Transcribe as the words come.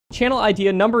Channel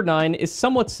idea number 9 is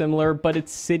somewhat similar, but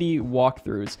it's city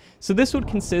walkthroughs. So this would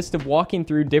consist of walking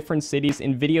through different cities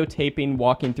and videotaping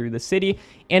walking through the city.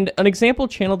 And an example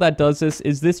channel that does this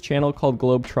is this channel called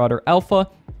Globetrotter Alpha.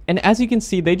 And as you can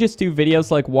see, they just do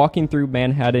videos like walking through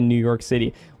Manhattan, New York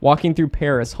City, walking through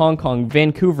Paris, Hong Kong,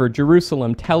 Vancouver,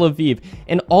 Jerusalem, Tel Aviv,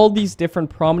 and all these different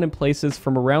prominent places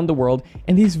from around the world.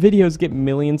 And these videos get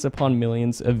millions upon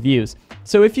millions of views.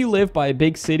 So if you live by a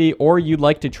big city or you'd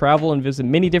like to travel and visit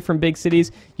many different big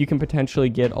cities, you can potentially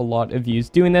get a lot of views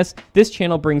doing this. This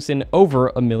channel brings in over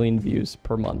 1 million views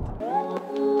per month.